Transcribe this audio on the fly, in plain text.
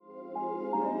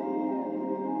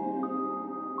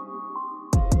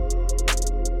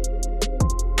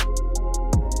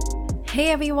Hey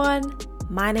everyone,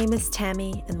 my name is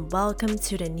Tammy and welcome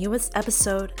to the newest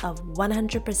episode of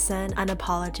 100%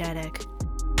 Unapologetic.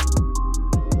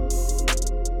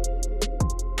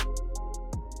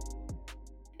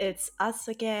 It's us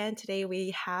again. Today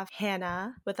we have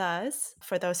Hannah with us.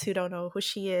 For those who don't know who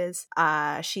she is,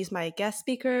 she's my guest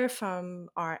speaker from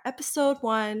our episode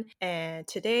 1, and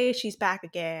today she's back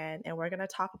again and we're going to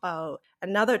talk about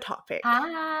another topic.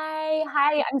 Hi.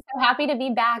 I'm so happy to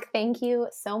be back. Thank you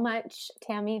so much,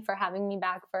 Tammy, for having me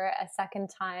back for a second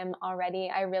time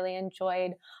already. I really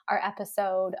enjoyed our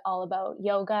episode all about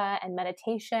yoga and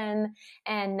meditation.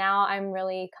 And now I'm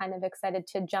really kind of excited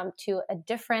to jump to a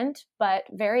different but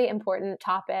very important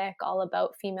topic all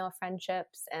about female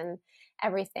friendships and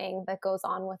everything that goes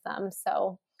on with them.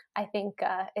 So I think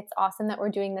it's awesome that we're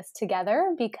doing this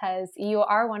together because you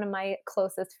are one of my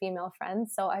closest female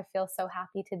friends. So I feel so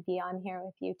happy to be on here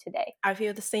with you today. I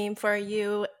feel the same for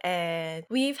you, and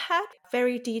we've had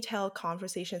very detailed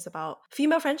conversations about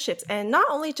female friendships, and not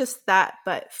only just that,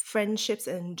 but friendships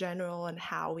in general and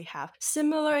how we have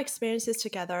similar experiences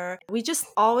together. We just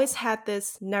always had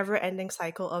this never-ending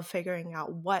cycle of figuring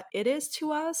out what it is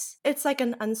to us. It's like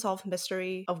an unsolved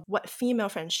mystery of what female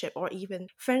friendship or even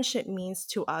friendship means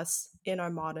to us in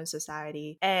our modern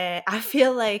society. And I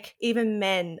feel like even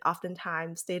men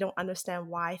oftentimes they don't understand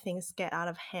why things get out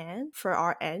of hand for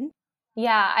our end.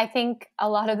 Yeah, I think a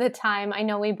lot of the time, I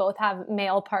know we both have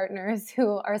male partners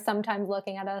who are sometimes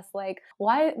looking at us like,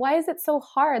 why is it so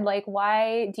hard? Like,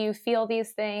 why do you feel these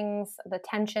things? The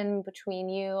tension between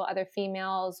you, other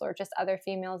females, or just other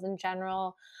females in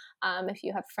general. If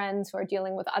you have friends who are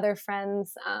dealing with other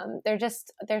friends, there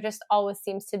just always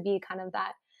seems to be kind of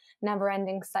that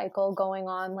never-ending cycle going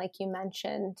on, like you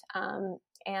mentioned.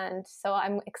 And so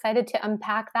I'm excited to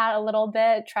unpack that a little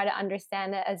bit, try to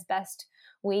understand it as best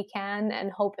we can,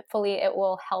 and hopefully it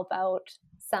will help out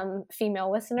some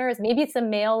female listeners, maybe some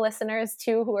male listeners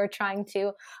too, who are trying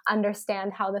to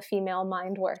understand how the female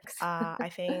mind works.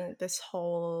 I think this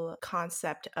whole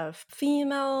concept of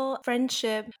female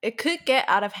friendship, it could get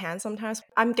out of hand sometimes.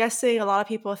 I'm guessing a lot of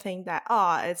people think that,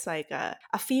 it's like a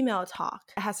female talk.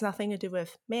 It has nothing to do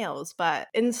with males, but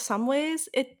in some ways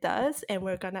it does, and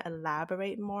we're going to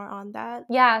elaborate more on that.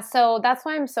 Yeah, so that's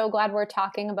why I'm so glad we're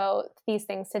talking about these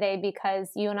things today, because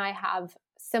you and I have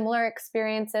similar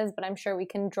experiences, but I'm sure we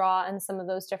can draw on some of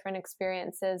those different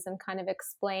experiences and kind of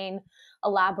explain,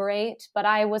 elaborate. But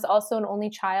I was also an only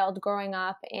child growing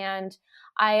up, and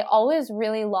I always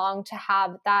really longed to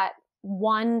have that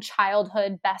one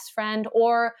childhood best friend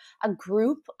or a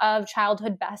group of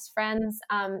childhood best friends,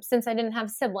 since I didn't have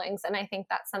siblings. And I think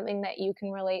that's something that you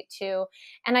can relate to.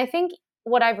 And I think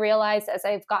what I've realized as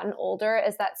I've gotten older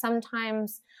is that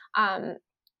sometimes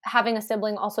having a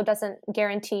sibling also doesn't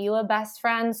guarantee you a best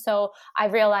friend. So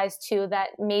I've realized too that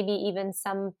maybe even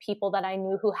some people that I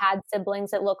knew who had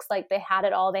siblings, it looks like they had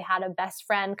it all. They had a best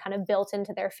friend kind of built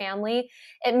into their family.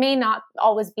 It may not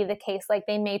always be the case. Like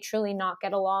they may truly not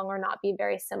get along or not be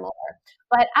very similar.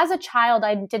 But as a child,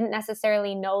 I didn't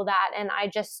necessarily know that. And I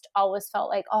just always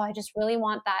felt like, oh, I just really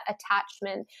want that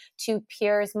attachment to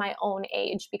peers my own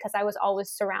age, because I was always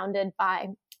surrounded by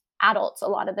adults a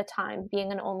lot of the time,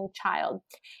 being an only child.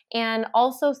 And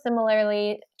also,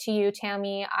 similarly to you,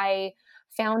 Tammy, I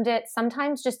found it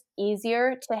sometimes just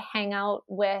easier to hang out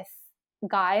with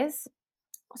guys.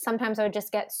 Sometimes I would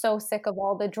just get so sick of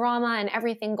all the drama and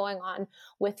everything going on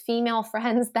with female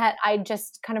friends that I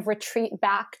just kind of retreat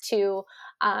back to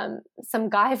some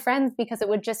guy friends because it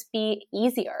would just be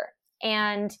easier.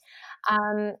 And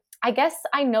I guess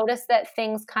I noticed that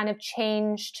things kind of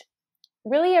changed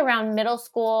really around middle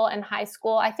school and high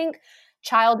school. I think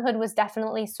childhood was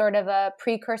definitely sort of a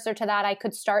precursor to that. I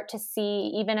could start to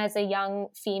see, even as a young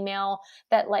female,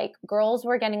 that like girls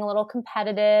were getting a little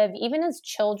competitive. Even as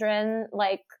children,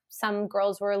 like some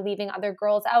girls were leaving other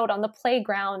girls out on the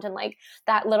playground, and like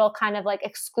that little kind of like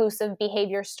exclusive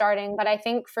behavior starting. But I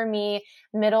think for me,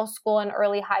 middle school and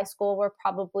early high school were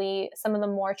probably some of the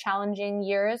more challenging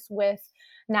years with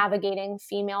navigating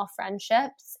female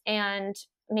friendships and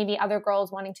maybe other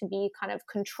girls wanting to be kind of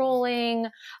controlling.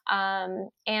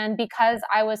 And because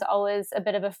I was always a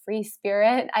bit of a free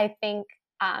spirit, I think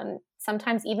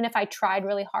sometimes even if I tried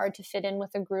really hard to fit in with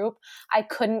a group, I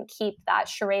couldn't keep that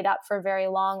charade up for very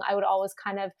long. I would always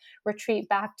kind of retreat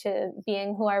back to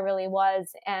being who I really was.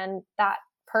 And that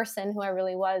person who I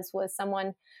really was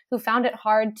someone who found it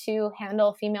hard to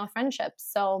handle female friendships.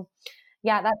 So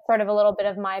yeah, that's sort of a little bit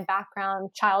of my background,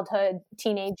 childhood,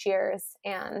 teenage years.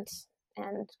 And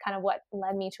and kind of what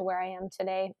led me to where I am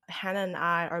today. Hannah and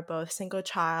I are both single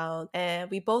child, and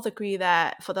we both agree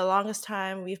that for the longest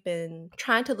time we've been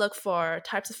trying to look for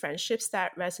types of friendships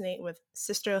that resonate with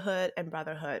sisterhood and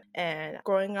brotherhood. And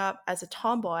growing up as a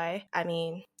tomboy, I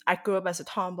mean, I grew up as a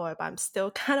tomboy, but I'm still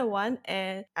kind of one.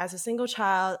 And as a single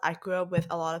child, I grew up with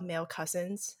a lot of male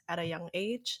cousins at a young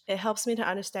age. It helps me to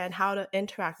understand how to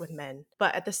interact with men.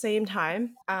 But at the same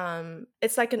time,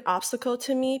 it's like an obstacle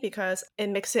to me because it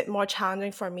makes it more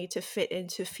challenging for me to fit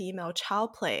into female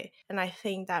child play. And I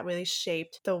think that really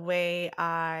shaped the way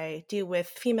I deal with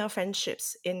female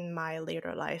friendships in my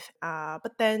later life.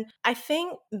 But then I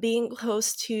think being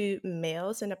close to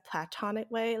males in a platonic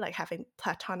way, like having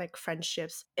platonic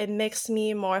friendships, it makes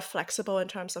me more flexible in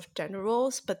terms of gender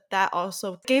roles, but that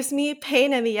also gives me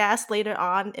pain in the ass later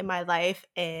on in my life.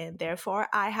 And therefore,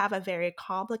 I have a very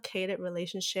complicated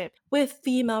relationship with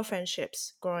female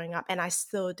friendships growing up, and I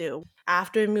still do.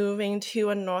 After moving to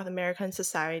a North American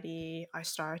society, I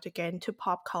started to get into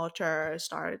pop culture,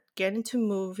 started getting into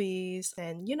movies,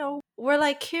 and we're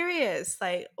like curious,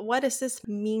 like, what is this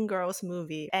Mean Girls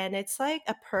movie? And it's like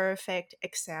a perfect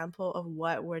example of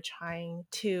what we're trying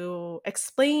to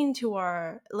explain to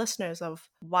our listeners of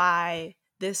why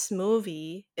this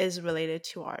movie is related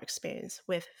to our experience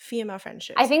with female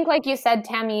friendships. I think, like you said,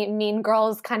 Tammy, Mean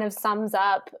Girls kind of sums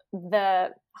up the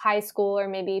high school or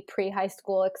maybe pre-high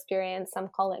school experience. Some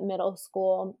call it middle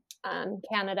school,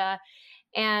 Canada.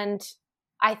 And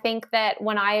I think that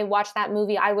when I watched that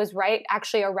movie, I was right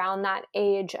actually around that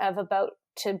age of about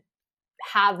to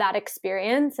have that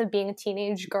experience of being a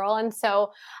teenage girl. And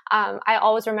so I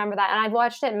always remember that. And I've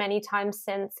watched it many times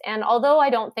since. And although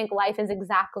I don't think life is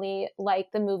exactly like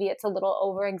the movie, it's a little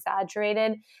over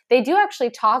exaggerated, they do actually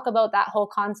talk about that whole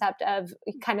concept of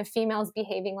kind of females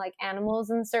behaving like animals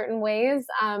in certain ways.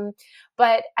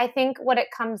 But I think what it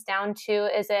comes down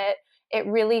to is it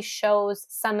really shows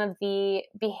some of the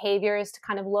behaviors to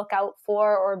kind of look out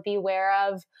for or beware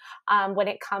of when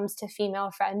it comes to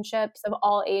female friendships of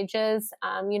all ages.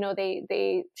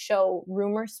 They show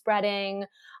rumor spreading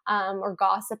or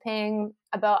gossiping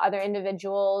about other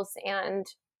individuals, and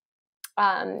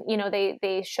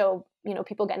they show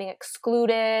people getting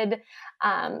excluded,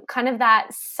 kind of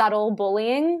that subtle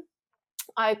bullying,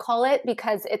 I call it,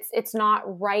 because it's not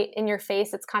right in your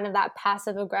face. It's kind of that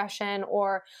passive aggression,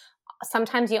 or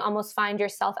sometimes you almost find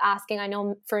yourself asking, I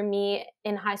know for me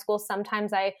in high school,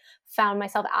 sometimes I found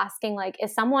myself asking, like,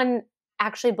 is someone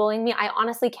actually bullying me? I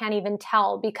honestly can't even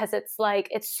tell, because it's like,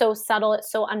 it's so subtle.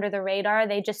 It's so under the radar.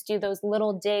 They just do those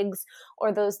little digs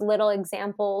or those little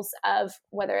examples of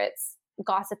whether it's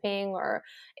gossiping or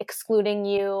excluding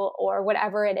you or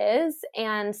whatever it is.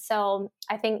 And so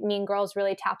I think Mean Girls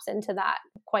really taps into that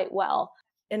quite well.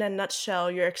 In a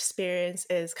nutshell, your experience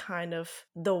is kind of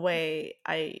the way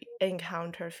I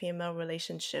encounter female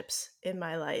relationships in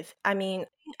my life. I mean,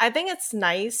 I think it's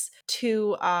nice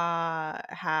to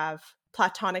have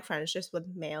platonic friendships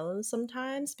with males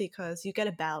sometimes because you get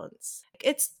a balance.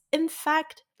 It's, in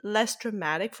fact, less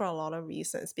dramatic for a lot of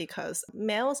reasons because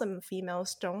males and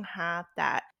females don't have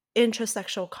that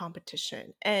intersexual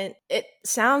competition. And it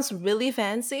sounds really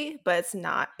fancy, but it's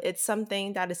not. It's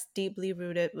something that is deeply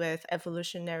rooted with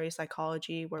evolutionary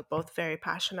psychology. We're both very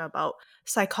passionate about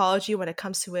psychology when it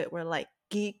comes to it. We're like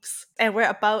geeks, and we're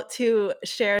about to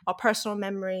share our personal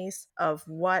memories of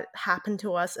what happened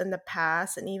to us in the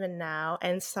past and even now,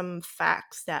 and some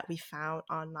facts that we found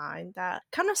online that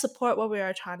kind of support what we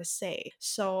are trying to say.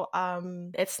 So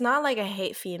it's not like I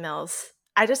hate females.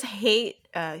 I just hate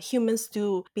humans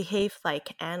do behave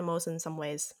like animals in some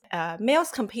ways. Males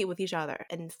compete with each other,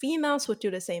 and females would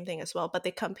do the same thing as well, but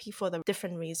they compete for the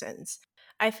different reasons.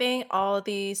 I think all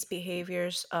these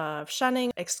behaviors of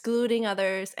shunning, excluding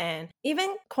others, and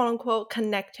even quote unquote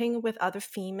connecting with other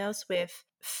females with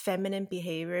feminine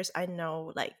behaviors, I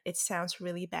know like it sounds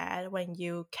really bad when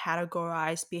you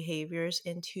categorize behaviors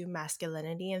into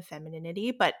masculinity and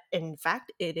femininity, but in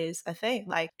fact it is a thing.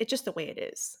 Like, it's just the way it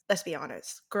is. Let's be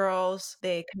honest, girls,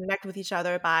 they connect with each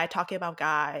other by talking about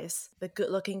guys, the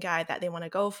good looking guy that they want to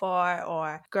go for,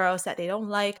 or girls that they don't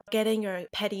like, getting your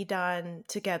petty done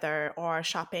together, or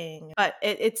shopping. But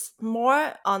it's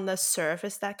more on the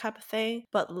surface, that type of thing,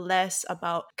 but less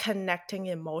about connecting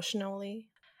emotionally.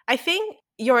 I think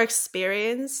your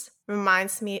experience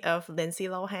reminds me of Lindsay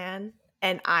Lohan,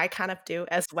 and I kind of do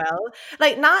as well.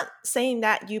 Like, not saying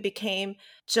that you became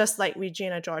just like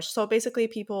Regina George. So basically,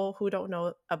 people who don't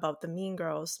know about the Mean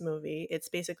Girls movie, it's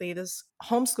basically this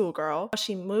homeschool girl.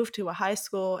 She moved to a high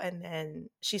school, and then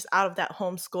she's out of that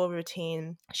homeschool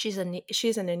routine. She's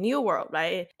in a new world,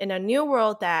 right? In a new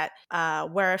world that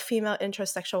where female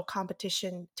intersexual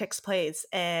competition takes place,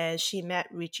 and she met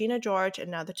Regina George and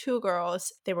another two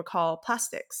girls. They were called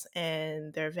Plastics,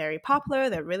 and they're very popular.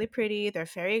 They're really pretty. They're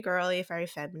very girly, very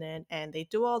feminine, and they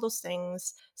do all those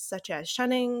things such as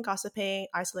shunning, gossiping,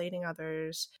 isolating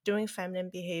others, doing feminine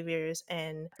behaviors,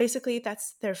 and basically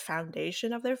that's their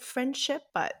foundation of their friendship.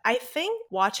 But I think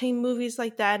watching movies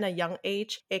like that in a young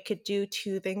age, it could do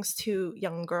two things to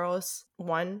young girls.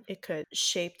 One, it could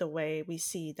shape the way we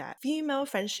see that female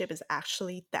friendship is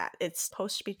actually that. It's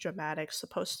supposed to be dramatic,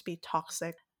 supposed to be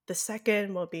toxic. The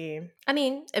second will be, I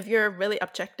mean, if you're really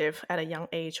objective at a young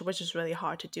age, which is really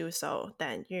hard to do so,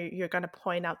 then you're going to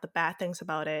point out the bad things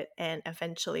about it and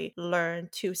eventually learn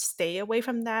to stay away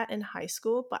from that in high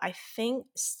school. But I think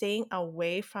staying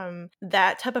away from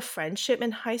that type of friendship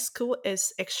in high school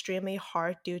is extremely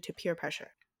hard due to peer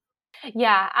pressure.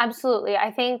 Yeah, absolutely.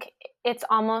 I think it's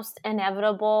almost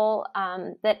inevitable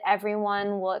that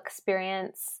everyone will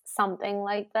experience something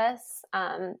like this.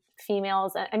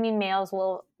 Females, I mean, males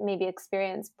will maybe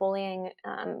experience bullying,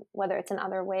 whether it's in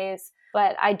other ways.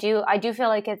 But I do feel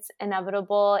like it's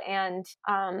inevitable, and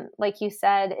like you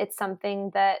said, it's something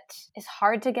that is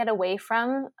hard to get away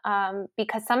from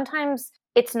because sometimes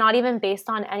it's not even based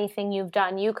on anything you've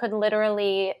done. You could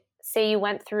literally say you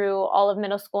went through all of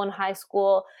middle school and high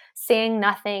school saying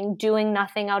nothing, doing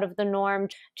nothing out of the norm,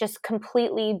 just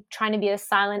completely trying to be as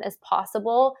silent as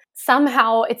possible.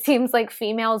 Somehow it seems like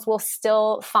females will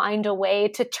still find a way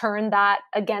to turn that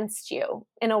against you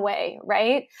in a way,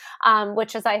 right?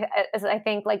 Which is I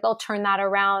think like they'll turn that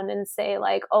around and say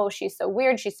like, oh, she's so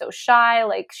weird, she's so shy,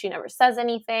 like she never says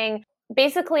anything.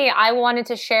 Basically, I wanted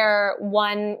to share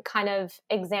one kind of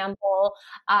example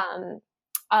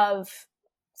of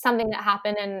something that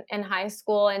happened in high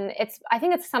school. And I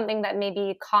think it's something that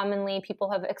maybe commonly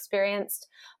people have experienced.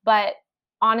 But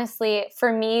honestly,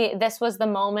 for me, this was the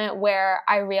moment where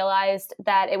I realized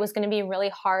that it was going to be really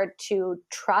hard to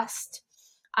trust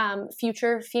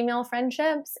future female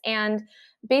friendships. And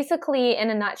basically, in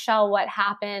a nutshell, what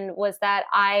happened was that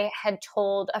I had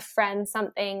told a friend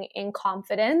something in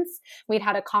confidence. We'd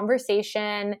had a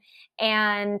conversation,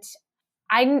 and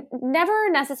I never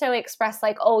necessarily expressed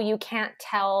like, oh, you can't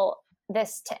tell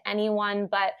this to anyone,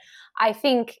 but I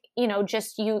think,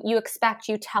 just you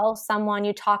tell someone,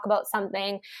 you talk about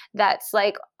something that's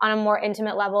like on a more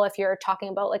intimate level. If you're talking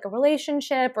about like a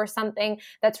relationship or something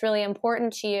that's really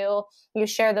important to you, you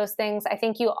share those things. I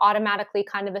think you automatically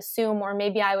kind of assume, or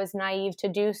maybe I was naive to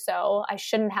do so. I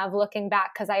shouldn't have, looking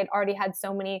back, because I had already had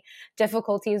so many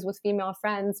difficulties with female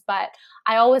friends, but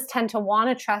I always tend to want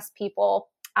to trust people.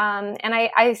 And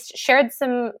I shared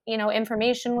some,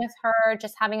 information with her,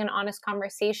 just having an honest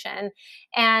conversation.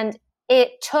 And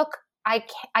it took, I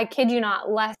kid you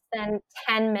not, less than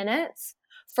 10 minutes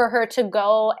for her to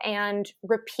go and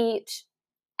repeat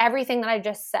everything that I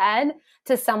just said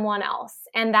to someone else.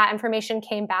 And that information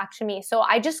came back to me. So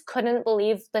I just couldn't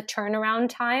believe the turnaround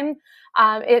time.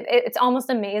 It's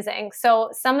almost amazing. So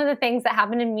some of the things that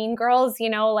happen in Mean Girls,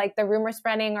 like the rumor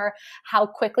spreading or how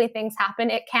quickly things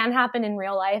happen, it can happen in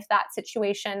real life. That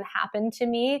situation happened to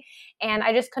me. And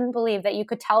I just couldn't believe that you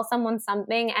could tell someone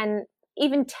something, and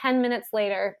even 10 minutes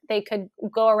later, they could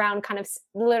go around kind of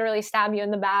literally stab you in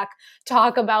the back,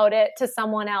 talk about it to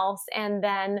someone else, and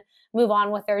then move on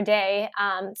with their day.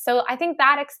 So I think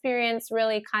that experience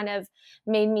really kind of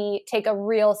made me take a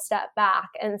real step back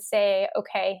and say,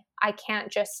 okay, I can't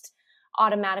just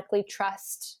automatically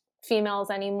trust females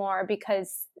anymore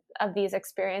because of these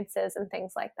experiences and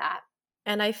things like that.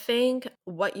 And I think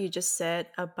what you just said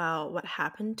about what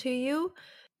happened to you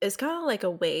is kind of like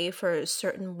a way for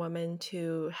certain women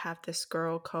to have this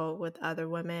girl code with other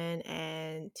women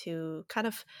and to kind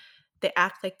of they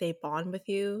act like they bond with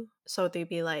you. So they'd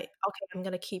be like, okay, I'm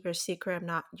gonna keep your secret. I'm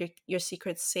not your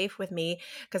secret's safe with me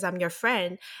because I'm your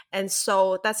friend. And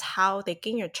so that's how they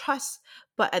gain your trust.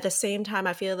 But at the same time,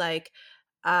 I feel like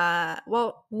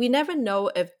well, we never know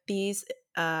if these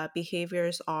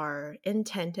behaviors are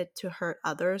intended to hurt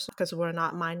others because we're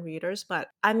not mind readers. But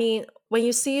I mean, when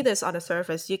you see this on the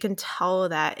surface, you can tell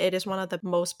that it is one of the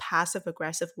most passive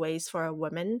aggressive ways for a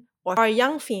woman or a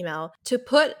young female to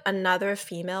put another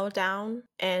female down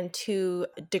and to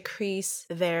decrease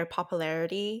their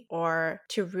popularity or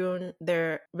to ruin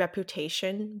their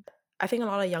reputation. I think a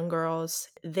lot of young girls,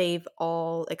 they've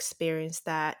all experienced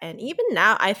that. And even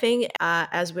now, I think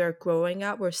as we're growing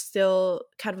up, we're still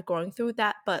kind of going through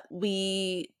that, but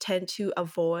we tend to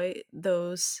avoid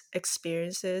those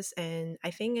experiences. And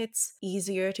I think it's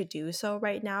easier to do so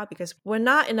right now because we're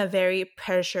not in a very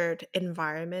pressured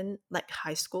environment like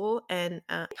high school. And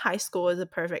high school is a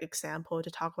perfect example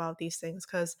to talk about these things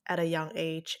because at a young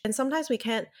age. And sometimes we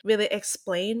can't really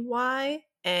explain why.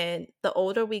 And the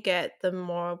older we get, the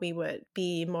more we would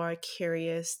be more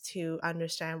curious to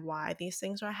understand why these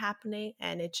things are happening.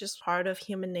 And it's just part of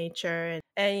human nature.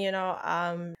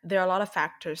 And there are a lot of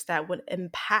factors that would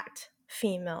impact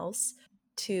females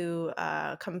to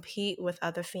compete with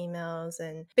other females.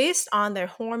 And based on their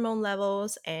hormone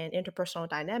levels and interpersonal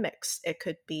dynamics, it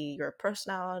could be your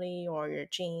personality or your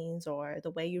genes or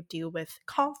the way you deal with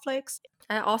conflicts.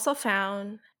 I also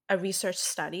found a research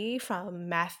study from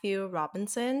Matthew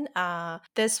Robinson.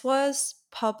 This was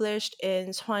published in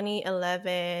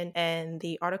 2011, and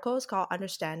the article is called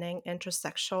Understanding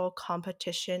Intersexual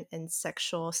Competition in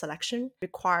Sexual Selection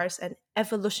Requires an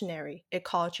Evolutionary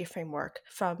Ecology Framework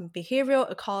from Behavioral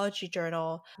Ecology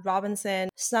Journal. Robinson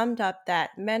summed up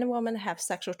that men and women have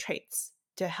sexual traits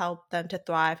to help them to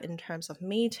thrive in terms of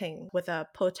mating with a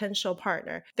potential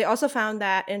partner. They also found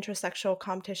that intersexual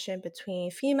competition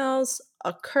between females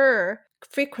occur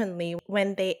frequently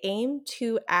when they aim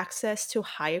to access to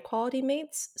higher quality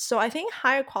mates. So I think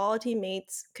higher quality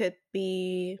mates could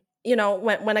be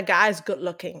when a guy is good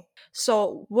looking.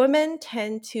 So women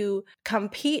tend to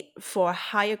compete for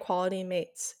higher quality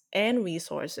mates and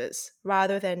resources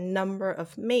rather than number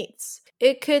of mates.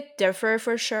 It could differ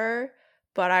for sure,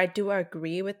 but I do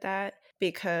agree with that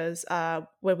because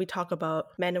when we talk about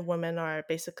men and women are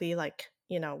basically like,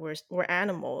 we're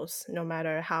animals. No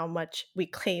matter how much we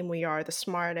claim we are the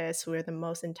smartest, we're the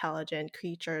most intelligent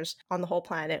creatures on the whole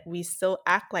planet, we still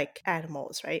act like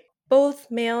animals, right?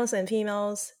 Both males and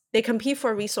females, they compete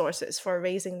for resources for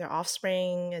raising their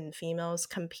offspring, and females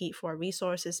compete for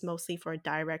resources mostly for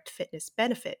direct fitness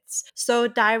benefits. So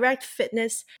direct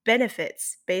fitness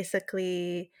benefits,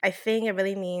 basically, I think it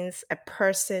really means a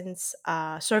person's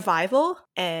survival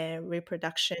and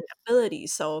reproduction ability.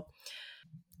 So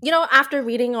after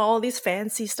reading all these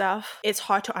fancy stuff, it's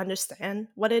hard to understand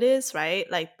what it is, right?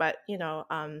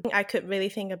 I could really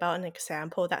think about an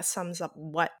example that sums up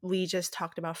what we just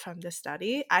talked about from the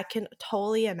study. I can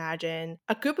totally imagine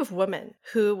a group of women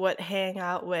who would hang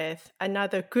out with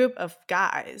another group of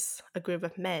guys, a group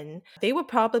of men. They would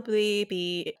probably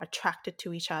be attracted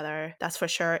to each other, that's for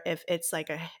sure, if it's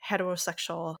like a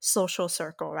heterosexual social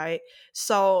circle, right?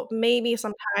 So maybe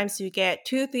sometimes you get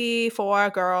 2, 3,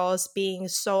 4 girls being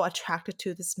so attracted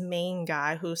to this main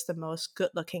guy who's the most good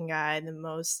looking guy, the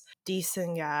most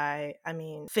decent guy. I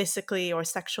mean, physically or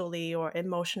sexually or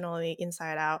emotionally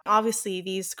inside out. Obviously,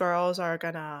 these girls are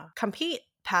gonna compete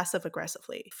passive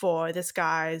aggressively for this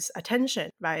guy's attention,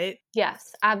 right?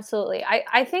 Yes, absolutely.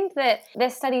 I think that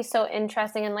this study is so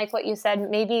interesting. And like what you said,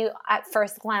 maybe at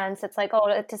first glance, it's like,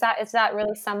 oh, does that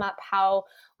really sum up how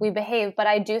we behave? But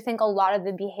I do think a lot of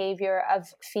the behavior of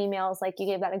females, like you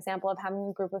gave that example of having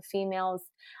a group of females,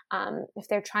 if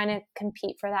they're trying to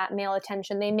compete for that male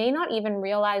attention, they may not even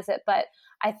realize it. But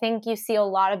I think you see a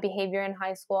lot of behavior in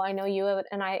high school. I know you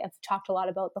and I have talked a lot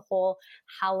about the whole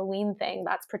Halloween thing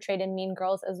that's portrayed in Mean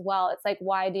Girls as well. It's like,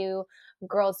 why do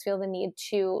girls feel the need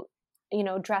to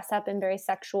dress up in very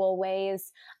sexual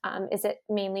ways? Is it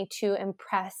mainly to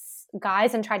impress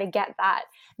guys and try to get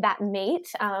that mate?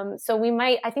 So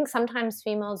I think sometimes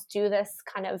females do this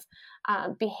kind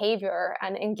of behavior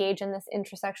and engage in this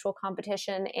intersexual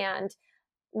competition, and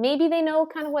maybe they know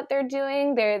kind of what they're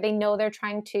doing. They know they're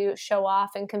trying to show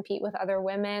off and compete with other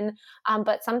women.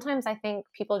 But sometimes I think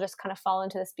people just kind of fall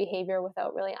into this behavior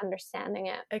without really understanding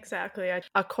it. Exactly.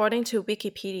 According to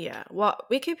Wikipedia, well,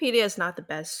 Wikipedia is not the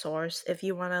best source if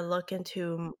you want to look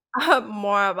into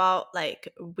more about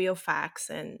like real facts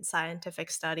and scientific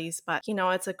studies, but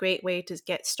it's a great way to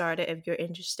get started if you're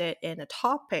interested in a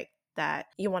topic that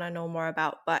you want to know more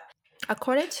about. But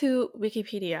according to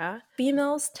Wikipedia,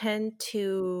 females tend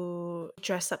to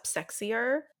dress up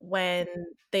sexier when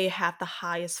they have the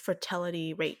highest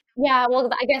fertility rate. Yeah, well,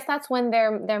 I guess that's when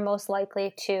they're most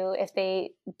likely to, if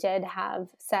they did have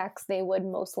sex, they would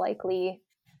most likely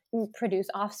produce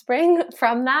offspring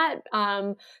from that.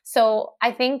 So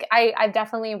I think I've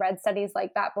definitely read studies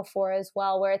like that before as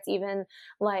well, where it's even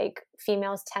like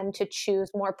females tend to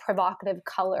choose more provocative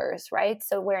colors, right?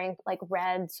 So wearing like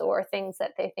reds or things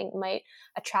that they think might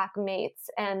attract mates.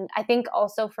 And I think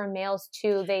also for males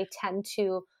too, they tend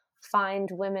to find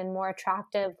women more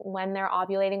attractive when they're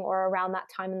ovulating or around that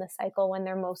time in the cycle when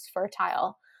they're most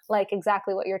fertile. like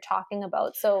exactly what you're talking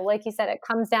about. So like you said, it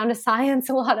comes down to science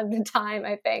a lot of the time,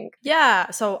 I think.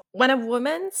 Yeah, so when a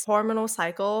woman's hormonal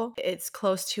cycle it's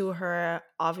close to her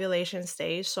ovulation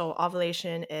stage, so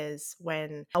ovulation is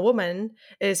when a woman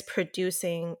is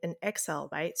producing an egg cell,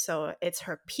 right? So it's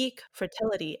her peak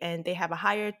fertility, and they have a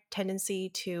higher tendency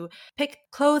to pick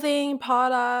clothing,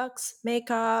 products,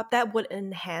 makeup that would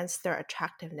enhance their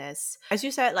attractiveness. As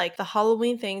you said, like the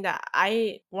Halloween thing that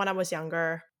when I was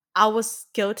younger, I was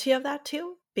guilty of that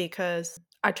too because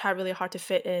I tried really hard to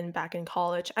fit in back in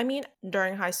college. I mean,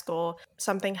 during high school,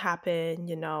 something happened,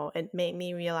 it made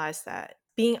me realize that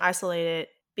being isolated,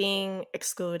 being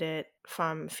excluded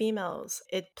from females,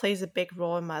 it plays a big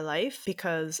role in my life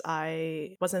because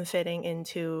I wasn't fitting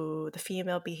into the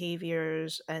female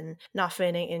behaviors and not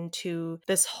fitting into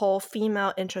this whole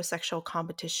female intersexual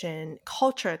competition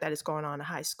culture that is going on in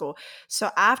high school.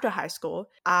 So after high school,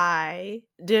 I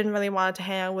didn't really want to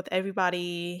hang out with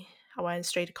everybody. I went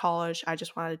straight to college. I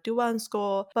just wanted to do well in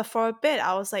school. But for a bit,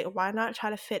 I was like, why not try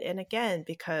to fit in again?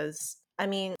 Because, I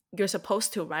mean, you're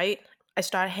supposed to, right? I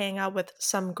started hanging out with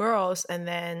some girls, and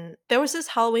then there was this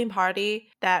Halloween party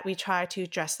that we tried to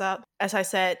dress up. As I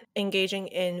said, engaging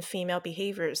in female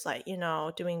behaviors like,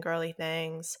 doing girly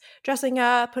things, dressing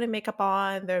up, putting makeup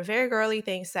on. They're very girly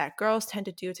things that girls tend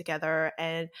to do together,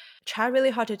 and try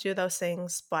really hard to do those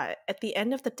things. But at the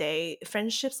end of the day,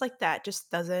 friendships like that just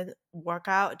doesn't work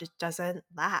out, just doesn't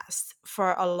last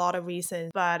for a lot of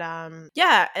reasons. But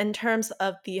yeah, in terms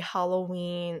of the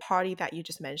Halloween party that you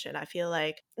just mentioned, I feel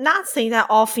like, not saying that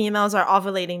all females are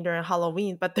ovulating during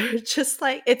Halloween, but they're just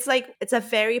like it's a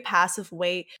very passive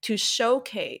way to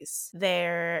showcase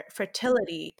their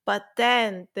fertility. But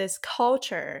then this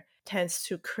culture tends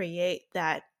to create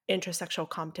that intersexual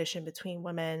competition between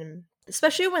women,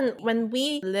 especially when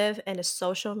we live in a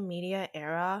social media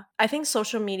era. I think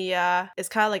social media is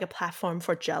kind of like a platform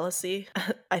for jealousy.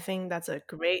 I think that's a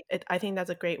great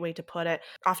way to put it.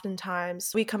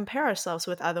 Oftentimes we compare ourselves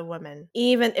with other women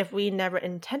even if we never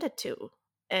intended to.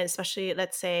 And especially,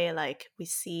 let's say, like, we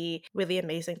see really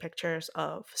amazing pictures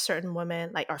of certain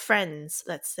women, like our friends,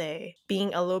 let's say,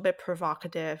 being a little bit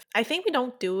provocative. I think we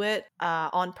don't do it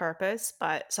on purpose,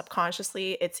 but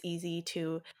subconsciously, it's easy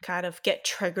to kind of get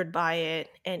triggered by it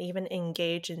and even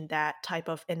engage in that type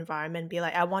of environment. Be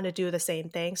like, I want to do the same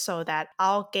thing so that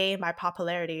I'll gain my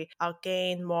popularity, I'll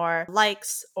gain more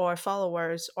likes or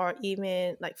followers or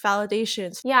even like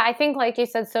validations. Yeah, I think like you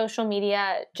said, social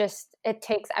media just it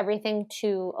takes everything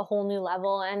to a whole new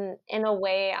level. And in a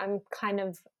way, I'm kind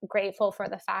of grateful for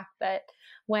the fact that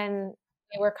when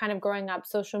we were kind of growing up,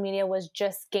 social media was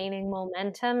just gaining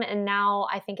momentum. And now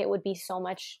I think it would be so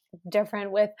much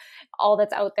different with all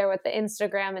that's out there with the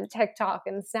Instagram and TikTok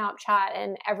and Snapchat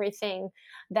and everything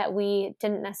that we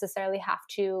didn't necessarily have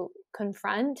to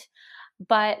confront.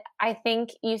 But I think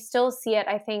you still see it.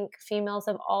 I think females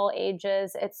of all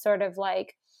ages, it's sort of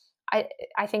like I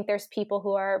I think there's people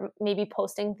who are maybe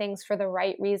posting things for the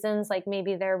right reasons, like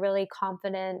maybe they're really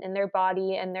confident in their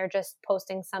body and they're just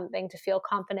posting something to feel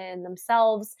confident in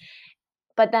themselves.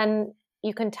 But then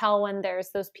you can tell when there's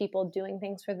those people doing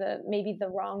things for the maybe the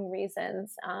wrong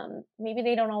reasons. Maybe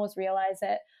they don't always realize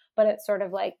it, but it's sort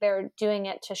of like they're doing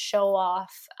it to show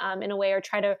off in a way, or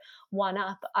try to one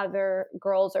up other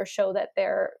girls or show that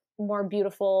they're more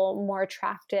beautiful, more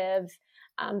attractive.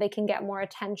 They can get more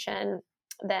attention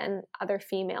than other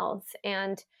females.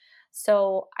 And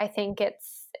so I think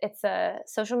it's a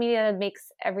social media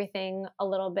makes everything a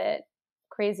little bit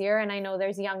crazier. And I know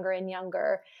there's younger and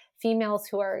younger females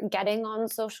who are getting on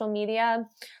social media.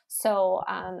 So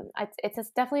it's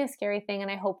definitely a scary thing.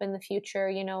 And I hope in the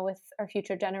future, with our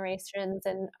future generations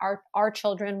and our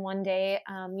children one day,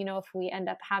 if we end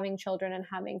up having children and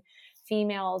having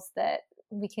females, that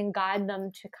we can guide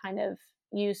them to kind of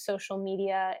use social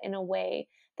media in a way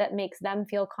that makes them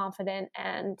feel confident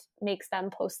and makes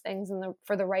them post things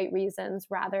for the right reasons,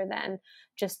 rather than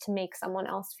just to make someone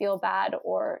else feel bad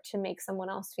or to make someone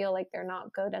else feel like they're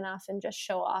not good enough and just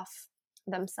show off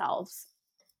themselves.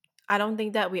 I don't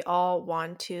think that we all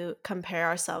want to compare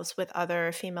ourselves with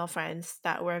other female friends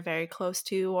that we're very close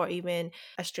to, or even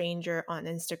a stranger on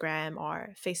Instagram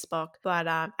or Facebook. But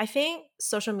I think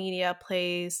social media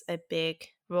plays a big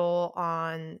role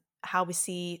on how we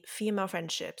see female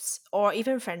friendships or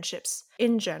even friendships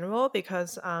in general,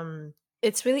 because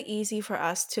it's really easy for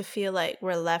us to feel like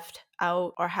we're left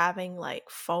out or having like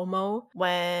FOMO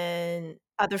when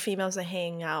other females are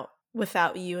hanging out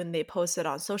without you and they post it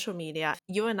on social media.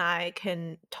 You and I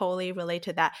can totally relate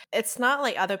to that. It's not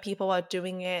like other people are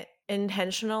doing it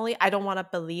intentionally. I don't want to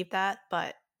believe that,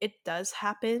 but it does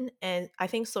happen. And I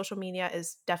think social media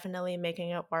is definitely making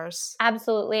it worse.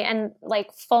 Absolutely. And like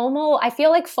FOMO, I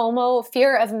feel like FOMO,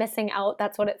 fear of missing out,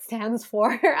 that's what it stands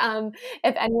for. If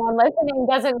anyone listening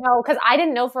doesn't know, because I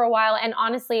didn't know for a while. And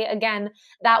honestly, again,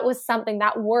 that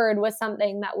word was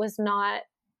something that was not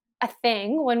a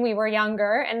thing when we were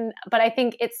younger. But I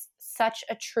think it's such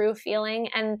a true feeling.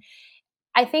 And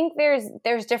I think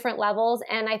there's different levels,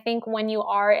 and I think when you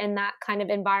are in that kind of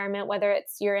environment, whether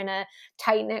it's you're in a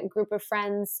tight knit group of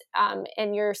friends,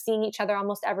 and you're seeing each other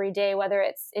almost every day, whether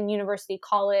it's in university,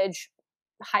 college,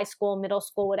 high school, middle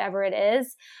school, whatever it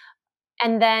is,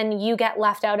 and then you get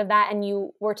left out of that, and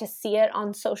you were to see it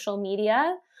on social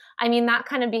media. I mean, that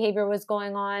kind of behavior was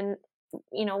going on,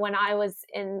 when I was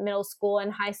in middle school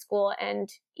and high school. And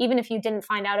even if you didn't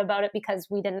find out about it because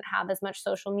we didn't have as much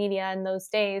social media in those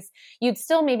days, you'd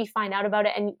still maybe find out about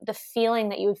it. And the feeling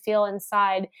that you would feel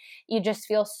inside, you just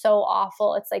feel so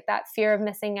awful. It's like that fear of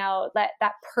missing out, that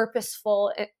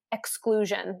purposeful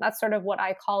exclusion. That's sort of what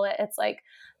I call it. It's like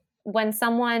when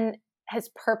someone has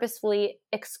purposefully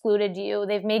excluded you,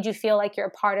 they've made you feel like you're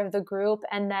a part of the group,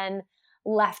 and then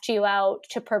left you out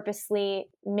to purposely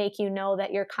make you know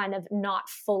that you're kind of not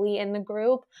fully in the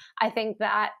group. I think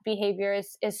that behavior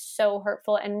is so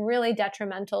hurtful and really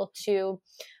detrimental to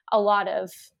a lot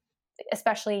of,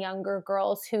 especially younger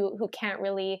girls who can't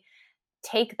really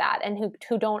take that, and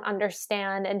who don't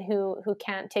understand, and who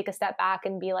can't take a step back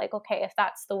and be like, okay, if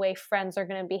that's the way friends are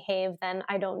going to behave, then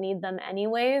I don't need them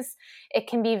anyways. It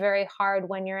can be very hard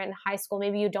when you're in high school.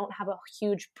 Maybe you don't have a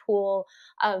huge pool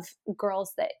of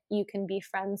girls that you can be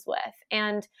friends with.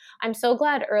 And I'm so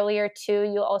glad earlier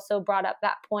too, you also brought up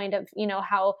that point of,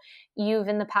 how you've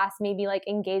in the past maybe like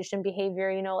engaged in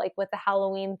behavior, like with the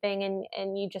Halloween thing,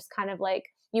 and you just kind of like,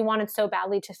 you wanted so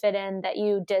badly to fit in that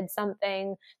you did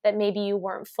something that maybe you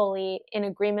weren't fully in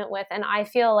agreement with. And I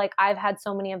feel like I've had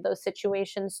so many of those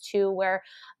situations too, where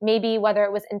maybe whether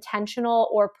it was intentional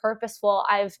or purposeful,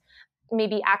 I've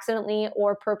maybe accidentally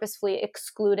or purposefully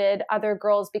excluded other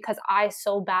girls because I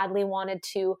so badly wanted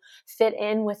to fit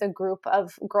in with a group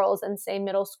of girls in, say,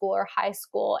 middle school or high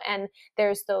school. And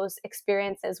there's those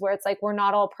experiences where it's like, we're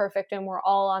not all perfect and we're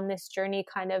all on this journey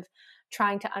kind of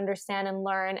trying to understand and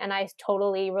learn. And I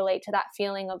totally relate to that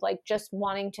feeling of like just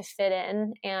wanting to fit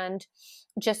in and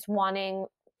just wanting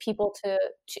people to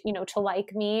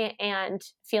like me, and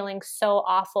feeling so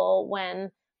awful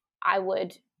when I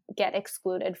would get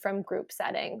excluded from group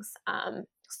settings.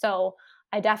 So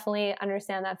I definitely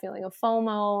understand that feeling of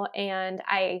FOMO, and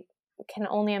I can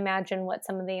only imagine what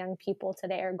some of the young people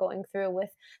today are going through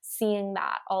with seeing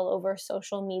that all over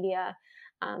social media.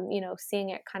 Seeing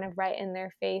it kind of right in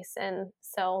their face. And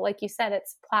so, like you said,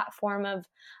 it's a platform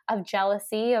of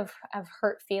jealousy, of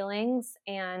hurt feelings.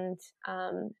 And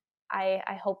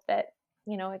I hope that,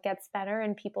 it gets better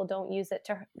and people don't use it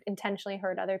to intentionally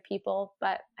hurt other people.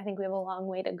 But I think we have a long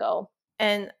way to go.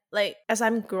 And like as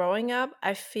I'm growing up,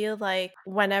 I feel like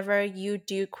whenever you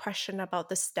do question about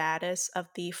the status of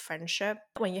the friendship,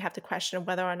 when you have to question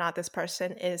whether or not this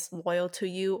person is loyal to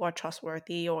you or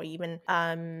trustworthy, or even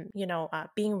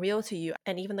being real to you,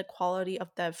 and even the quality of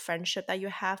the friendship that you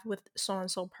have with so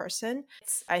and so person,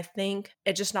 I think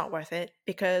it's just not worth it.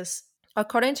 Because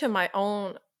according to my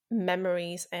own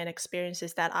memories and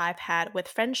experiences that I've had with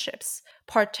friendships,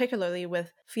 particularly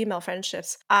with female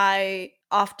friendships, I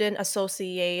often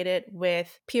associate it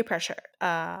with peer pressure,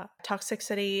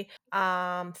 toxicity,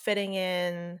 fitting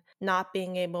in, not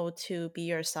being able to be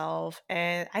yourself.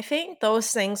 And I think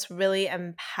those things really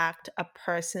impact a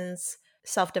person's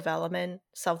self-development,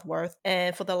 self-worth.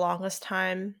 And for the longest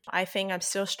time, I think I'm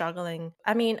still struggling.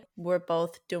 I mean, we're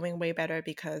both doing way better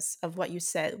because of what you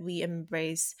said. We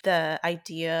embrace the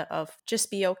idea of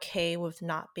just be okay with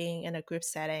not being in a group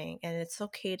setting, and it's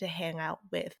okay to hang out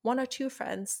with one or two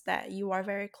friends that you are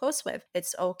very close with.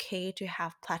 It's okay to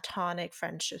have platonic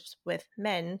friendships with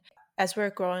men. As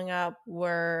we're growing up,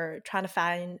 we're trying to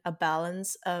find a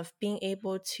balance of being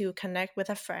able to connect with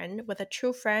a friend, with a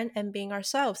true friend, and being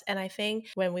ourselves. And I think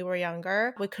when we were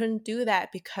younger, we couldn't do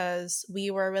that because we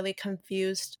were really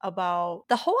confused about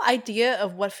the whole idea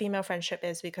of what female friendship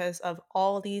is, because of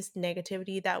all these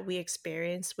negativity that we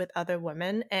experience with other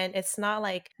women. And it's not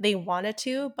like they wanted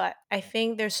to, but I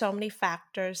think there's so many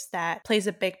factors that plays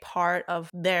a big part of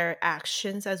their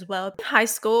actions as well. High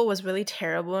school was really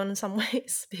terrible in some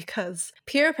ways because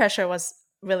peer pressure was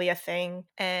really a thing,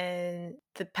 and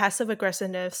the passive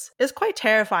aggressiveness is quite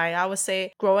terrifying. I would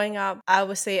say growing up, I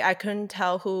would say I couldn't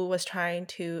tell who was trying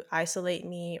to isolate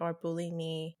me or bully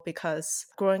me, because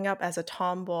growing up as a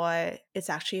tomboy, it's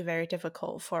actually very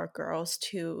difficult for girls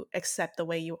to accept the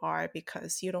way you are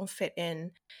because you don't fit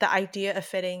in. The idea of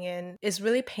fitting in is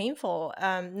really painful,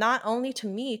 not only to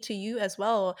me, to you as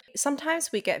well.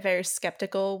 Sometimes we get very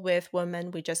skeptical with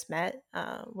women we just met,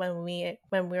 when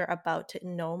we're about to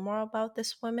know more about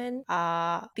this woman.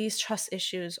 These trust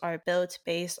issues are built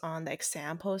based on the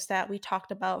examples that we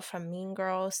talked about from Mean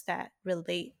Girls that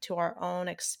relate to our own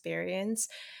experience,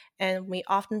 and we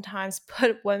oftentimes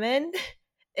put women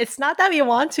it's not that we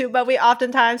want to, but we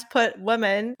oftentimes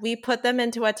we put them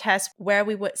into a test where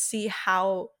we would see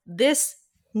how this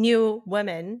new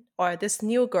woman or this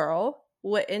new girl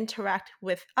would interact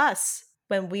with us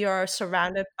when we are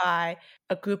surrounded by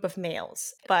a group of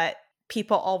males. But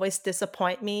people always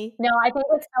disappoint me. No, I think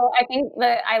it's so I think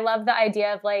that I love the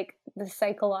idea of, like, the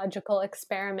psychological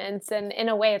experiments, and in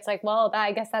a way it's like, well,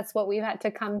 I guess that's what we've had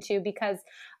to come to, because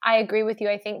I agree with you.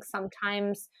 I think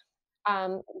sometimes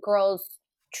girls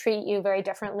treat you very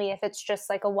differently if it's just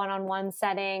like a one-on-one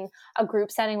setting, a group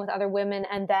setting with other women,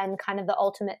 and then kind of the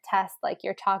ultimate test, like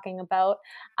you're talking about.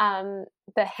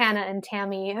 The Hannah and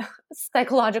Tammy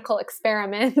psychological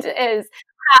experiment is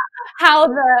how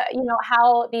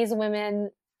how these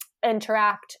women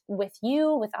interact with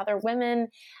you, with other women,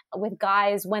 with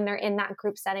guys when they're in that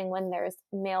group setting, when there's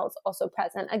males also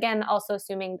present. Again, also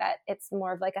assuming that it's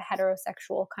more of like a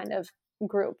heterosexual kind of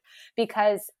group,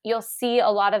 because you'll see a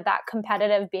lot of that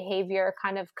competitive behavior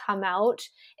kind of come out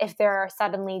if there are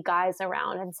suddenly guys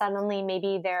around, and suddenly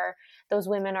maybe those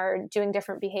women are doing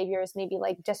different behaviors, maybe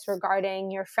like disregarding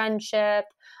your friendship,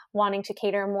 wanting to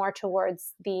cater more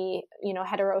towards the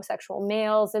heterosexual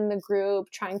males in the group,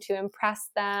 trying to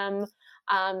impress them,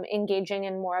 engaging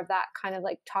in more of that kind of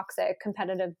like toxic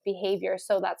competitive behavior.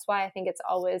 So that's why I think it's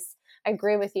always, I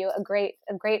agree with you, a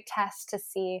great test to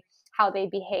see how they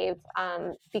behave,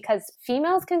 because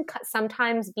females can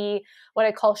sometimes be what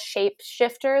I call shape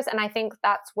shifters. And I think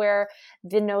that's where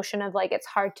the notion of like it's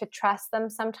hard to trust them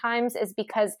sometimes is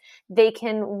because they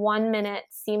can 1 minute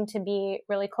seem to be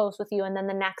really close with you, and then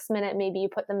the next minute maybe you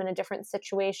put them in a different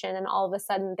situation and all of a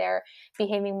sudden they're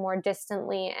behaving more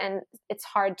distantly, and it's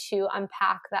hard to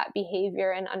unpack that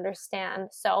behavior and understand.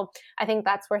 So I think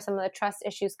that's where some of the trust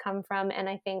issues come from. And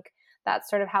I think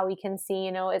that's sort of how we can see,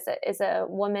 is a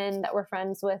woman that we're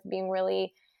friends with being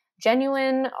really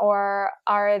genuine, or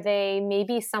are they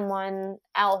maybe someone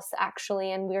else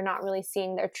actually, and we're not really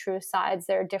seeing their true sides.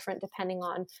 They're different depending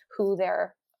on who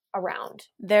they're around.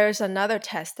 There's another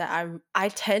test that I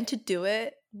tend to do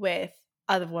it with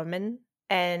other women,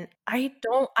 and I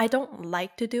don't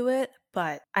like to do it,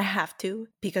 but I have to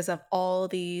because of all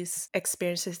these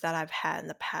experiences that I've had in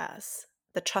the past,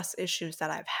 the trust issues that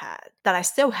I've had, that I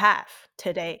still have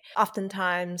today.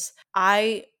 Oftentimes,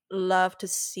 I love to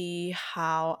see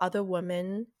how other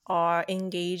women are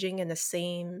engaging in the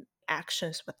same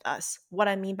actions with us. What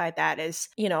I mean by that is,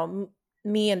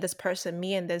 me and this person,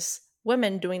 me and this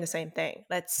woman doing the same thing.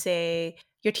 Let's say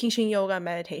you're teaching yoga and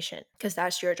meditation because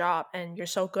that's your job and you're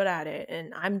so good at it.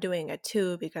 And I'm doing it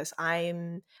too because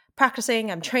I'm practicing,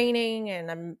 I'm training,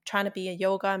 and I'm trying to be a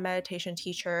yoga and meditation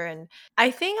teacher. And I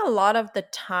think a lot of the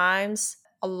times,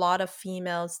 a lot of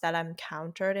females that I've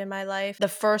encountered in my life, the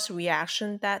first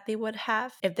reaction that they would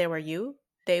have if they were you,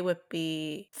 they would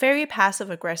be very passive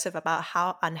aggressive about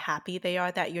how unhappy they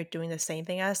are that you're doing the same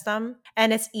thing as them.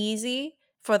 And it's easy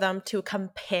for them to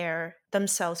compare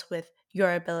themselves with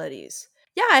your abilities.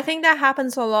 Yeah, I think that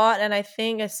happens a lot. And I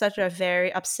think it's such a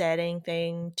very upsetting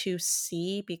thing to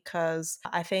see because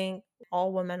I think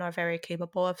all women are very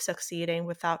capable of succeeding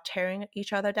without tearing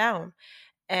each other down.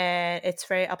 And it's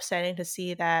very upsetting to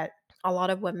see that a lot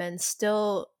of women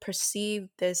still perceive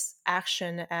this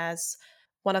action as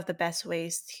one of the best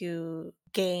ways to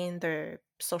gain their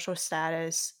social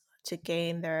status, to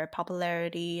gain their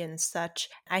popularity and such.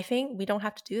 I think we don't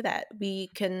have to do that. We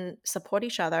can support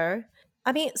each other.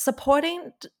 I mean,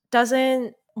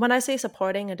 when I say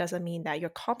supporting, it doesn't mean that you're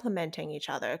complimenting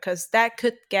each other because that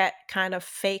could get kind of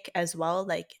fake as well.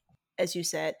 Like, as you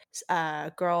said,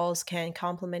 girls can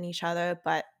compliment each other,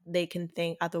 but they can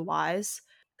think otherwise.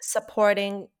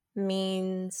 Supporting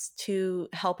means to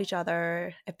help each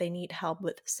other if they need help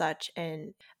with such.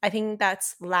 And I think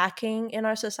that's lacking in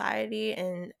our society.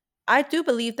 And I do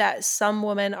believe that some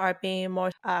women are being more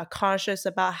conscious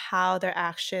about how their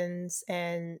actions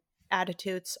and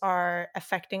attitudes are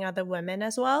affecting other women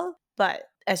as well. But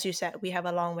as you said, we have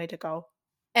a long way to go.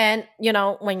 And,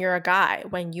 when you're a guy,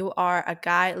 when you are a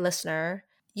guy listener,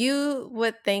 you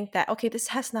would think that, okay, this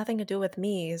has nothing to do with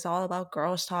me. It's all about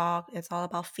girls talk. It's all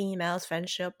about females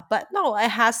friendship. But no, it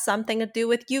has something to do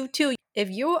with you too. If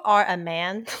you are a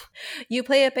man, you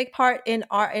play a big part in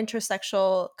our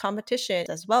intersexual competition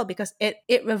as well, because it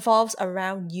revolves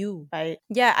around you, right?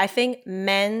 Yeah, I think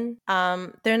men,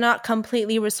 they're not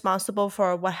completely responsible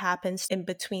for what happens in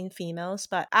between females,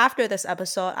 but after this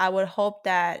episode, I would hope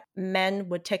that men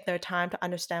would take their time to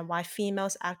understand why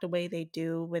females act the way they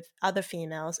do with other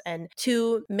females, and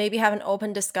to maybe have an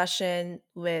open discussion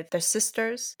with their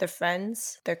sisters, their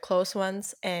friends, their close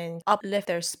ones, and uplift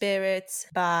their spirits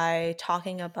by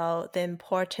talking about the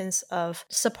importance of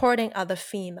supporting other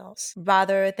females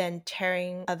rather than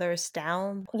tearing others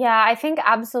down. Yeah, I think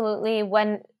absolutely.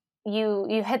 When you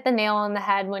hit the nail on the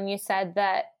head when you said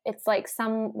that it's like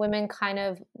some women kind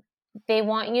of, they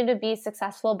want you to be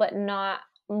successful but not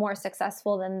more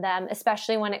successful than them,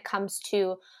 especially when it comes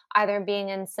to either being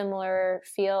in similar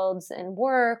fields in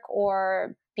work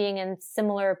or being in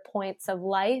similar points of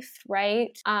life,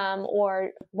 right?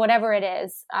 Or whatever it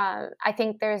is. I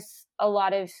think there's a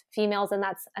lot of females, and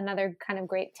that's another kind of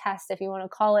great test, if you want to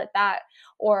call it that,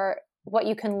 or what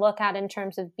you can look at in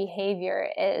terms of behavior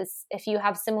is if you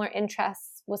have similar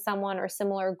interests with someone or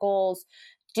similar goals,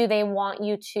 do they want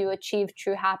you to achieve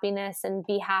true happiness and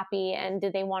be happy, and do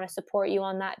they want to support you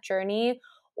on that journey,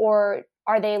 or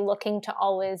are they looking to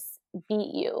always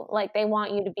beat you? Like they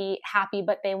want you to be happy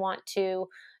but they want to,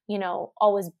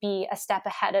 always be a step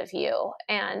ahead of you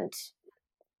and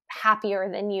happier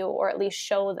than you, or at least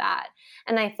show that.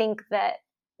 And I think that,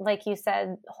 like you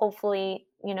said, hopefully,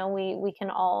 we can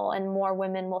all, and more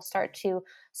women will start to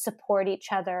support each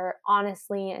other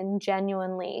honestly and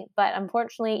genuinely. But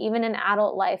unfortunately, even in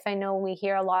adult life, I know we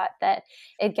hear a lot that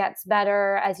it gets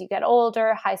better as you get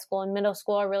older. High school and middle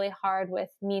school are really hard with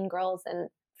mean girls and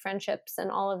friendships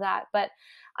and all of that. But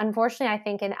unfortunately, I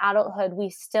think in adulthood, we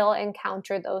still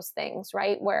encounter those things,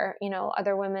 right? Where,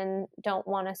 other women don't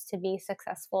want us to be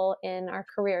successful in our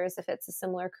careers if it's a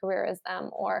similar career as them,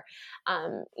 or,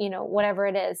 whatever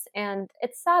it is. And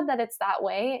it's sad that it's that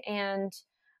way. And,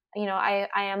 I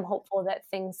am hopeful that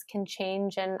things can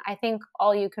change. And I think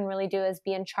all you can really do is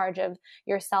be in charge of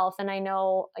yourself. And I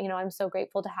know, I'm so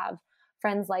grateful to have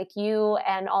friends like you.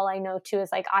 And all I know too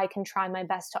is like, I can try my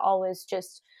best to always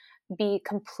just be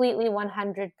completely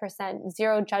 100%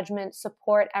 zero judgment,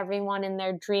 support everyone in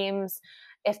their dreams.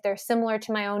 If they're similar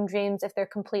to my own dreams, if they're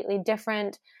completely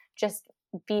different, just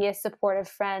be a supportive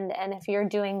friend. And if you're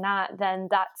doing that, then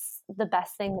that's the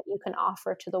best thing that you can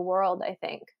offer to the world, I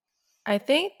think. I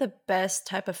think the best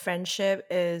type of friendship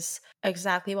is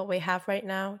exactly what we have right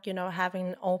now, having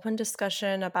an open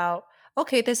discussion about,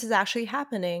 okay, this is actually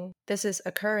happening. This is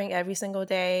occurring every single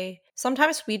day.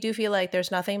 Sometimes we do feel like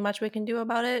there's nothing much we can do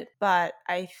about it, but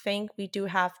I think we do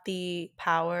have the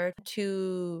power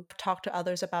to talk to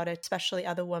others about it, especially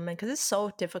other women, because it's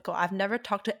so difficult. I've never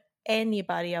talked to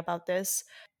anybody about this.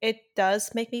 It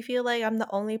does make me feel like I'm the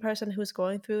only person who's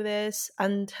going through this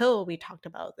until we talked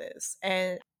about this.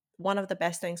 And one of the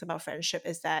best things about friendship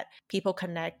is that people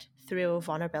connect through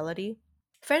vulnerability.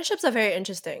 Friendships are very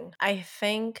interesting. I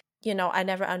think, I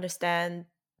never understand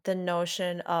the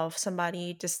notion of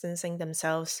somebody distancing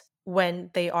themselves when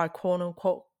they are quote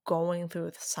unquote going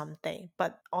through something.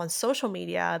 But on social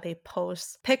media, they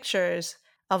post pictures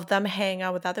of them hanging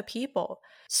out with other people.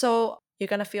 So you're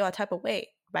going to feel a type of way,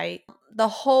 right? The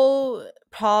whole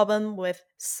problem with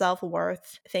self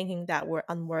worth, thinking that we're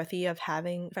unworthy of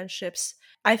having friendships,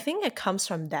 I think it comes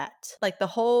from that. Like the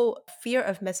whole fear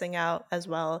of missing out as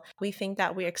well. We think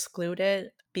that we're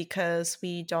excluded because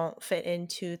we don't fit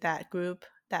into that group,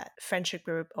 that friendship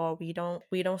group, or we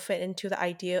don't fit into the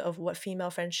idea of what female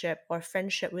friendship or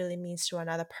friendship really means to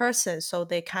another person. So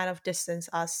they kind of distance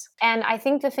us. And I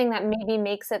think the thing that maybe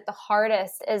makes it the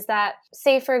hardest is that,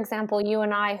 say, for example, you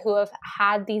and I who have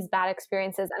had these bad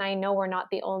experiences, and I know we're not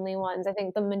the only ones. I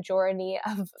think the majority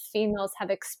of females have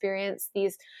experienced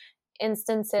these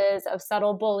instances of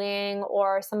subtle bullying,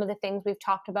 or some of the things we've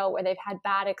talked about where they've had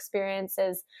bad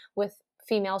experiences with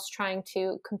females trying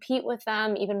to compete with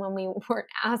them even when we weren't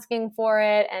asking for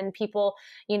it, and people,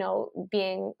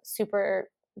 being super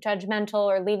judgmental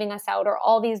or leaving us out, or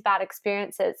all these bad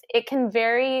experiences. It can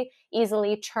very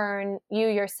easily turn you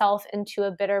yourself into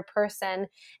a bitter person.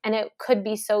 And it could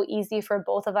be so easy for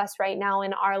both of us right now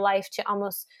in our life to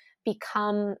almost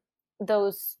become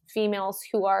those females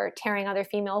who are tearing other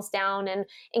females down and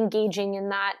engaging in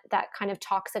that kind of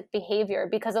toxic behavior.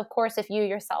 Because of course, if you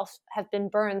yourself have been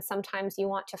burned, sometimes you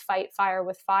want to fight fire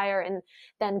with fire and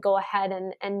then go ahead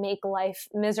and make life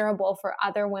miserable for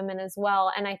other women as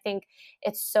well. And I think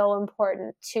it's so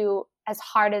important to, as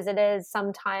hard as it is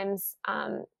sometimes,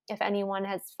 if anyone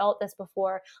has felt this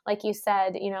before, like you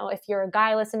said, if you're a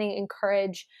guy listening,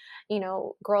 encourage,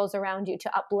 girls around you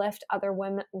to uplift other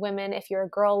women. If you're a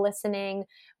girl listening,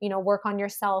 work on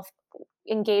yourself,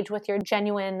 engage with your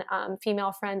genuine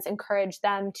female friends, encourage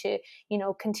them to,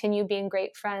 continue being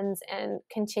great friends and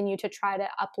continue to try to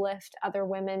uplift other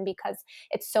women, because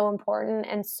it's so important.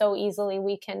 And so easily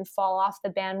we can fall off the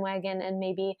bandwagon and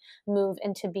maybe move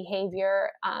into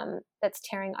behavior that's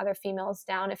tearing other females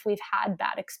down if we've had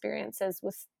bad experiences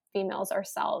with females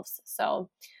ourselves. So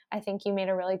I think you made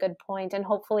a really good point, and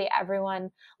hopefully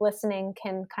everyone listening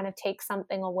can kind of take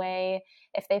something away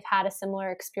if they've had a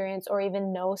similar experience, or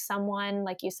even know someone,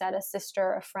 like you said, a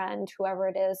sister, a friend, whoever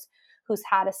it is, who's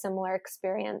had a similar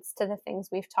experience to the things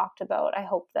we've talked about. I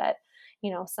hope that,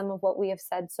 some of what we have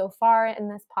said so far in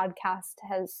this podcast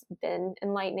has been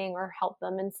enlightening or helped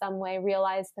them in some way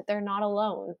realize that they're not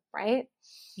alone, right?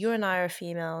 You and I are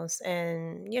females,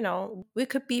 and we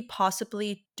could be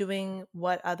possibly doing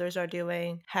what others are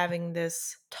doing, having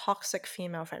this toxic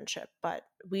female friendship, but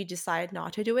we decide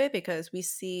not to do it because we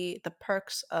see the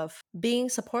perks of being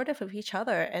supportive of each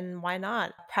other. And why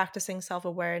not? Practicing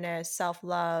self-awareness,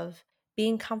 self-love,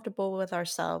 being comfortable with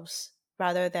ourselves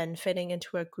rather than fitting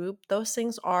into a group. Those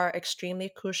things are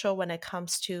extremely crucial when it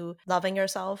comes to loving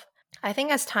yourself. I think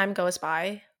as time goes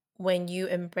by, when you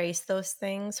embrace those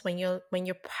things, when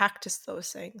you practice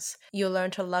those things, you learn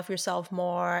to love yourself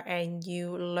more, and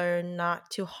you learn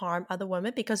not to harm other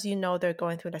women because they're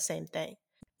going through the same thing.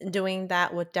 Doing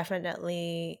that would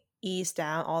definitely ease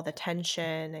down all the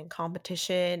tension and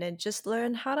competition, and just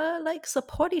learn how to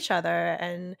support each other.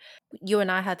 And you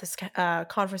and I had this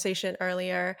conversation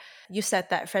earlier. You said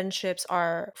that friendships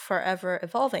are forever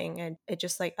evolving, and it's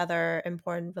just like other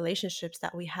important relationships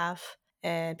that we have,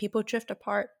 and people drift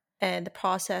apart. And the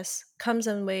process comes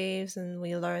in waves, and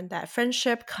we learn that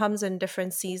friendship comes in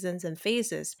different seasons and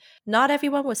phases. Not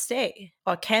everyone will stay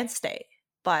or can stay,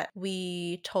 but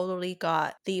we totally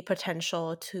got the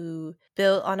potential to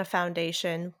build on a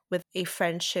foundation with a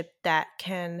friendship that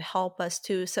can help us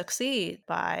to succeed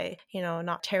by,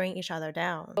 not tearing each other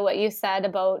down. What you said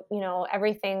about,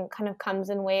 everything kind of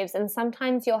comes in waves. And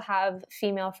sometimes you'll have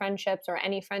female friendships or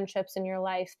any friendships in your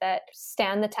life that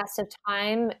stand the test of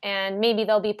time. And maybe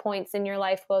there'll be points in your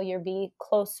life where you'll be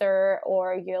closer,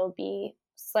 or you'll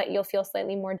feel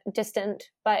slightly more distant,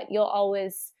 but you'll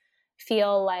always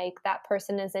feel like that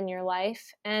person is in your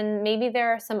life. And maybe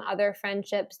there are some other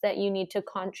friendships that you need to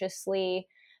consciously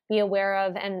be aware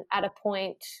of, and at a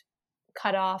point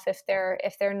cut off if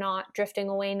they're not drifting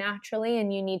away naturally,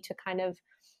 and you need to kind of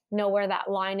know where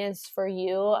that line is for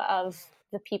you, of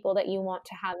the people that you want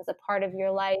to have as a part of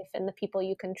your life and the people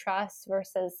you can trust,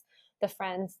 versus the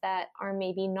friends that are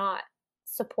maybe not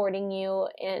supporting you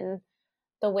in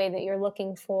the way that you're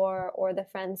looking for, or the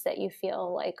friends that you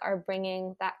feel like are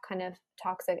bringing that kind of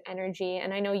toxic energy.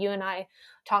 And I know you and I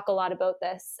talk a lot about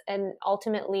this, and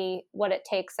ultimately what it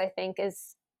takes, I think,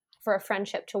 is for a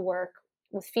friendship to work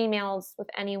with females, with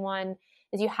anyone,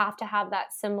 is you have to have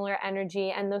that similar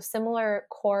energy and those similar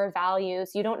core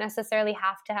values. You don't necessarily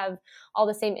have to have all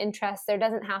the same interests. There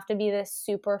doesn't have to be this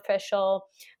superficial,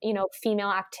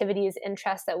 female activities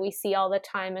interest that we see all the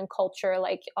time in culture.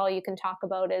 Like, all you can talk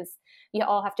about is you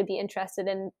all have to be interested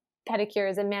in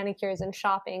pedicures and manicures and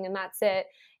shopping, and that's it.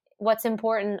 What's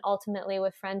important ultimately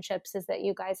with friendships is that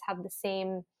you guys have the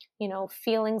same,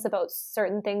 feelings about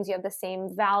certain things. You have the same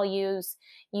values.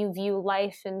 You view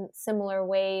life in similar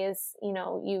ways.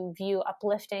 You view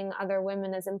uplifting other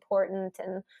women as important,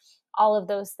 and all of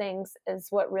those things is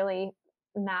what really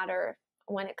matter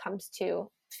when it comes to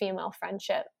female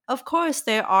friendship. Of course,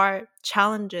 there are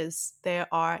challenges, there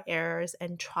are errors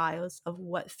and trials of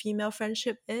what female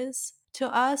friendship is to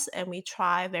us, and we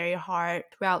try very hard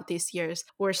throughout these years.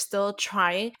 We're still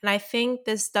trying, and I think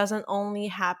this doesn't only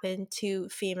happen to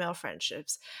female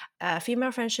friendships.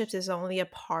 Female friendships is only a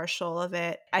partial of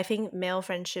it. I think male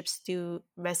friendships do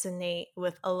resonate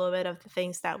with a little bit of the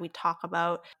things that we talk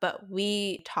about, but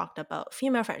we talked about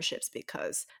female friendships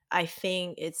because I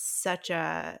think it's such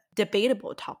a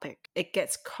debatable topic. It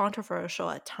gets controversial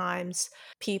at times.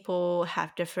 People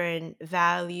have different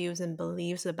values and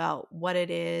beliefs about what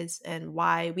it is and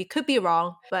why. We could be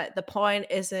wrong, but the point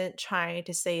isn't trying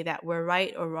to say that we're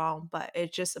right or wrong, but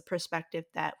it's just a perspective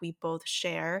that we both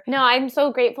share. No, I'm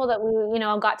so grateful that we,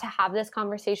 got to have this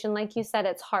conversation. Like you said,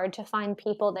 it's hard to find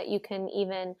people that you can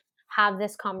even have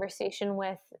this conversation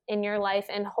with in your life.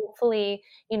 And hopefully,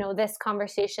 this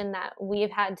conversation that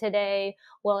we've had today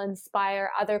will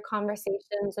inspire other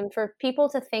conversations and for people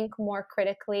to think more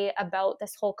critically about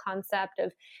this whole concept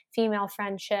of female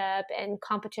friendship and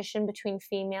competition between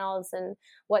females and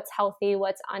what's healthy,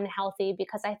 what's unhealthy,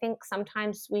 because I think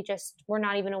sometimes we're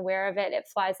not even aware of it. It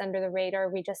flies under the radar.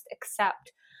 We just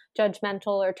accept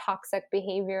judgmental or toxic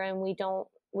behavior and we don't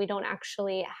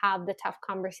actually have the tough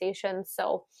conversations.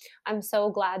 So I'm so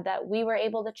glad that we were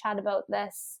able to chat about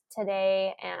this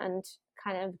today and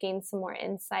kind of gain some more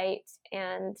insight.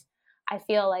 And I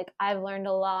feel like I've learned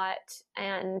a lot,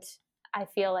 and I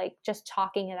feel like just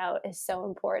talking it out is so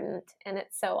important and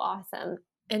it's so awesome.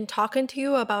 And talking to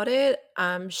you about it,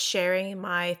 sharing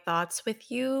my thoughts with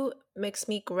you makes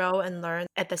me grow and learn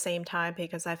at the same time,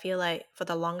 because I feel like for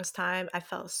the longest time I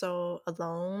felt so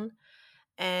alone.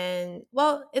 And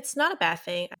well, it's not a bad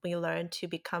thing. We learn to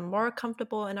become more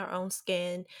comfortable in our own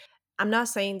skin. I'm not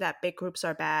saying that big groups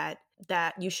are bad,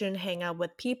 that you shouldn't hang out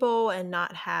with people and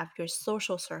not have your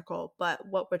social circle. But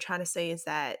what we're trying to say is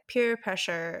that peer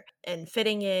pressure and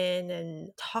fitting in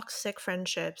and toxic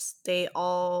friendships, they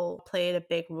all played a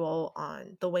big role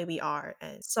on the way we are.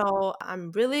 And so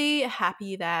I'm really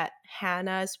happy that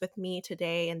Hannah is with me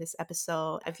today in this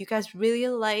episode. If you guys really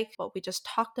like what we just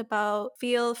talked about,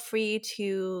 feel free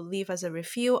to leave us a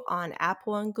review on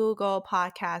Apple and Google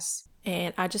Podcasts.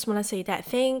 And I just want to say that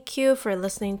thank you for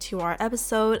listening to our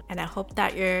episode, and I hope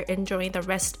that you're enjoying the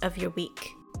rest of your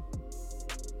week.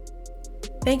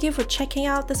 Thank you for checking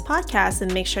out this podcast,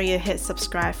 and make sure you hit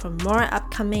subscribe for more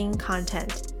upcoming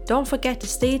content. Don't forget to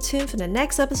stay tuned for the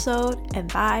next episode,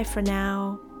 and bye for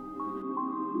now.